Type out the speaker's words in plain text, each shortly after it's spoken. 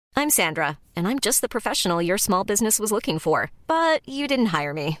I'm Sandra, and I'm just the professional your small business was looking for. But you didn't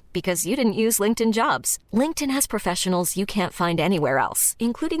hire me because you didn't use LinkedIn Jobs. LinkedIn has professionals you can't find anywhere else,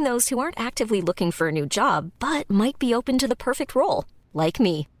 including those who aren't actively looking for a new job, but might be open to the perfect role, like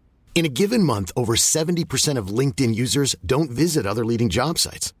me. In a given month, over 70% of LinkedIn users don't visit other leading job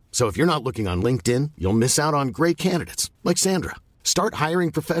sites. So if you're not looking on LinkedIn, you'll miss out on great candidates like Sandra. Start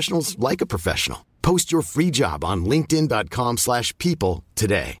hiring professionals like a professional. Post your free job on linkedin.com/people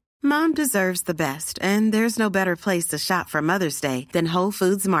today. Mom deserves the best, and there's no better place to shop for Mother's Day than Whole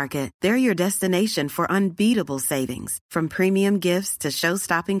Foods Market. They're your destination for unbeatable savings, from premium gifts to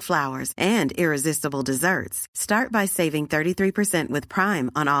show-stopping flowers and irresistible desserts. Start by saving 33% with Prime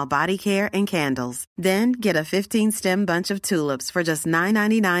on all body care and candles. Then get a 15-stem bunch of tulips for just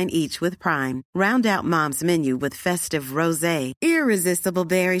 $9.99 each with Prime. Round out Mom's menu with festive rosé, irresistible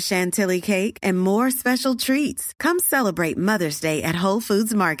berry chantilly cake, and more special treats. Come celebrate Mother's Day at Whole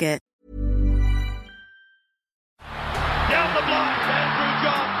Foods Market. Down the block, Andrew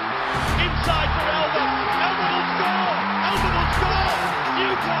John. Inside for Elba. Elba will score. Elba will score.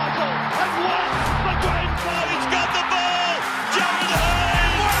 Newcastle have won the grand final. He's got the ball. Jared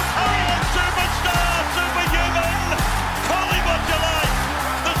Hayes. Oh, superstar, superhuman. Call him what you like.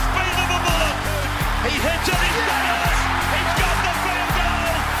 The speed of a bullet. He hits it. He's got it. He's got the field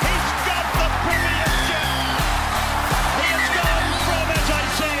goal. He's got the premiership. He has gone from, as I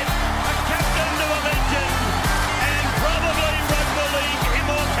said, a captain to a legend. Probably rugby league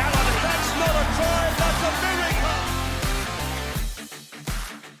immortality. That's not a try, that's a miracle.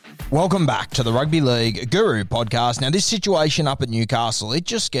 Welcome back to the Rugby League Guru podcast. Now, this situation up at Newcastle, it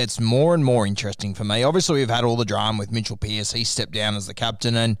just gets more and more interesting for me. Obviously, we've had all the drama with Mitchell Pearce. He stepped down as the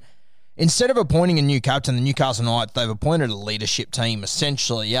captain, and instead of appointing a new captain, the Newcastle Knights, they've appointed a leadership team,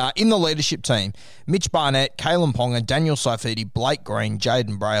 essentially. In the leadership team, Mitch Barnett, Kalen Ponga, Daniel Saifiti, Blake Green,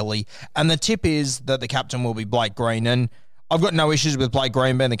 Jayden Brailey, and the tip is that the captain will be Blake Green, and I've got no issues with Blake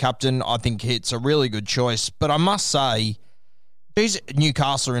Green being the captain. I think it's a really good choice, but I must say,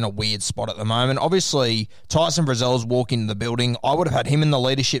 Newcastle are in a weird spot at the moment. Obviously, Tyson Frizzell's walking into the building. I would have had him in the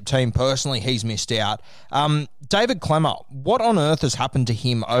leadership team personally. He's missed out. David Klemmer, what on earth has happened to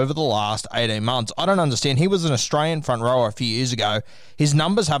him over the last 18 months? I don't understand. He was an Australian front rower a few years ago. His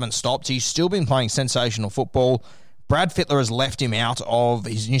numbers haven't stopped. He's still been playing sensational football. Brad Fittler has left him out of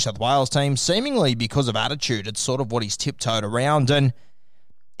his New South Wales team, seemingly because of attitude. It's sort of what he's tiptoed around. And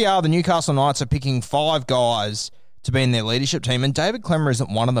the Newcastle Knights are picking 5 guys to be in their leadership team, and David Klemmer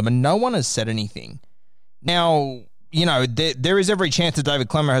isn't one of them, and no one has said anything. Now, there is every chance that David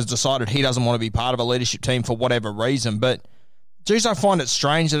Klemmer has decided he doesn't want to be part of a leadership team for whatever reason, but geez, I find it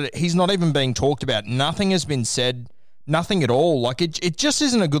strange that he's not even being talked about. Nothing has been said, nothing at all. Like, it just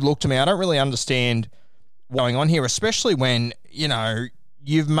isn't a good look to me. I don't really understand what's going on here, especially when,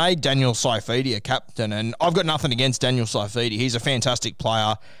 you've made Daniel Saifiti a captain, and I've got nothing against Daniel Saifiti. He's a fantastic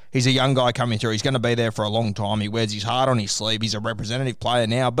player. He's a young guy coming through. He's going to be there for a long time. He wears his heart on his sleeve. He's a representative player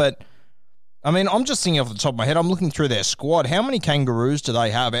now. But, I'm just thinking off the top of my head, I'm looking through their squad. How many Kangaroos do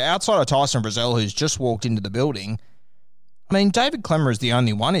they have? Outside of Tyson Frizzell, who's just walked into the building, David Klemmer is the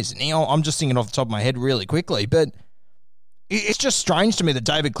only one, isn't he? I'm just thinking off the top of my head really quickly. But it's just strange to me that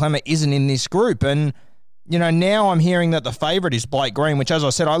David Klemmer isn't in this group. And now I'm hearing that the favourite is Blake Green, which, as I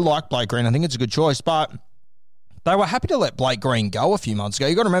said, I like Blake Green. I think it's a good choice, but they were happy to let Blake Green go a few months ago.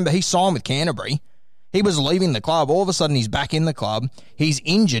 You got to remember, he signed with Canterbury. He was leaving the club. All of a sudden, he's back in the club. He's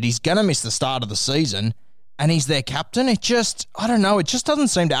injured. He's going to miss the start of the season, and he's their captain. I don't know. It just doesn't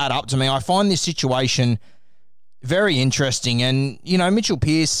seem to add up to me. I find this situation very interesting. And, Mitchell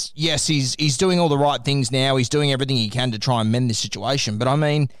Pearce, yes, he's doing all the right things now. He's doing everything he can to try and mend this situation. But,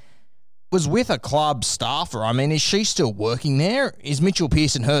 was with a club staffer. Is she still working there? Is Mitchell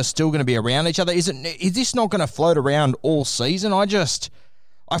Pearce and her still going to be around each other? Is this not going to float around all season? I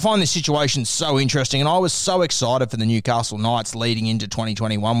find this situation so interesting, and I was so excited for the Newcastle Knights leading into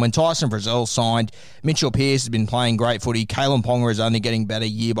 2021. When Tyson Frizzell signed, Mitchell Pearce has been playing great footy. Kalen Ponga is only getting better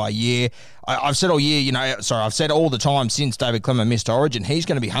year by year. I've said all year, I've said all the time since David Klemmer missed Origin, he's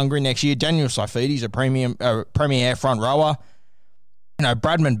going to be hungry next year. Daniel Saifiti's a premier front rower.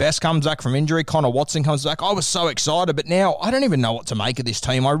 Bradman Best comes back from injury. Connor Watson comes back. I was so excited, but now I don't even know what to make of this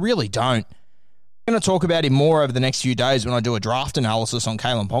team. I really don't. I'm going to talk about him more over the next few days when I do a draft analysis on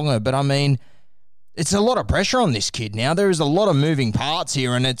Kalen Ponga, but it's a lot of pressure on this kid now. There is a lot of moving parts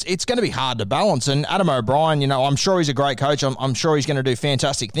here, and it's going to be hard to balance. And Adam O'Brien, I'm sure he's a great coach. I'm sure he's going to do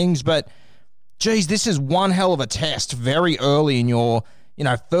fantastic things, but geez, this is one hell of a test very early in your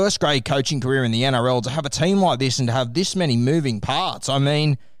first grade coaching career in the NRL to have a team like this and to have this many moving parts.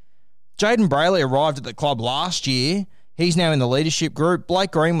 Jayden Brailey arrived at the club last year. He's now in the leadership group.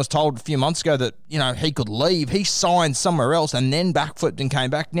 Blake Green was told a few months ago that, he could leave. He signed somewhere else and then backflipped and came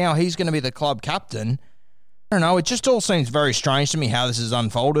back. Now he's going to be the club captain. I don't know. It just all seems very strange to me how this has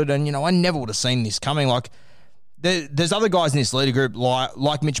unfolded. And, I never would have seen this coming. Like, there's other guys in this leader group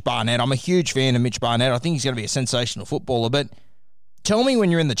like Mitch Barnett. I'm a huge fan of Mitch Barnett. I think he's going to be a sensational footballer. But tell me,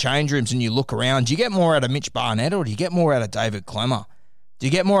 when you're in the change rooms and you look around, do you get more out of Mitch Barnett or do you get more out of David Klemmer? Do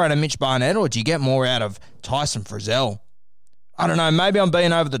you get more out of Mitch Barnett or do you get more out of Tyson Frizzell? I don't know. Maybe I'm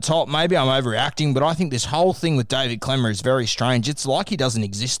being over the top. Maybe I'm overreacting. But I think this whole thing with David Klemmer is very strange. It's like he doesn't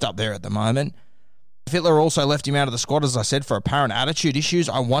exist up there at the moment. Fittler also left him out of the squad, as I said, for apparent attitude issues.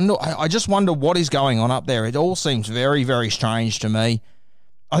 I just wonder what is going on up there. It all seems very, very strange to me.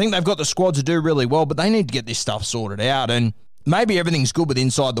 I think they've got the squad to do really well, but they need to get this stuff sorted out. And maybe everything's good with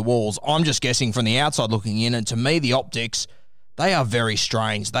inside the walls. I'm just guessing from the outside looking in. And to me, the optics, they are very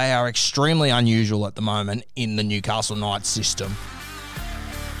strange. They are extremely unusual at the moment in the Newcastle Knights system.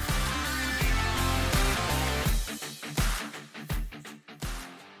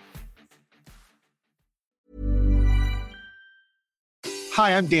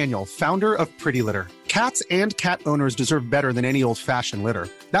 Hi, I'm Daniel, founder of Pretty Litter. Cats and cat owners deserve better than any old-fashioned litter.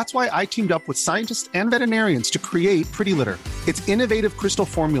 That's why I teamed up with scientists and veterinarians to create Pretty Litter. Its innovative crystal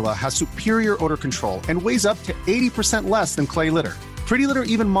formula has superior odor control and weighs up to 80% less than clay litter. Pretty Litter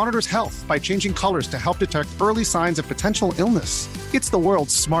even monitors health by changing colors to help detect early signs of potential illness. It's the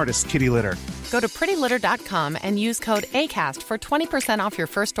world's smartest kitty litter. Go to prettylitter.com and use code ACAST for 20% off your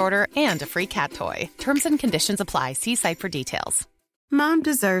first order and a free cat toy. Terms and conditions apply. See site for details. Mom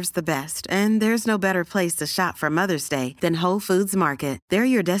deserves the best, and there's no better place to shop for Mother's Day than Whole Foods Market. They're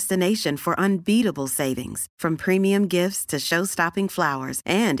your destination for unbeatable savings, from premium gifts to show-stopping flowers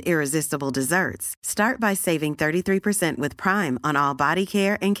and irresistible desserts. Start by saving 33% with Prime on all body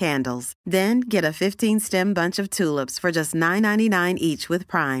care and candles. Then get a 15-stem bunch of tulips for just $9.99 each with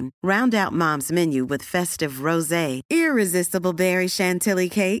Prime. Round out Mom's menu with festive rosé, irresistible berry chantilly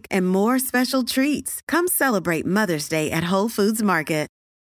cake, and more special treats. Come celebrate Mother's Day at Whole Foods Market.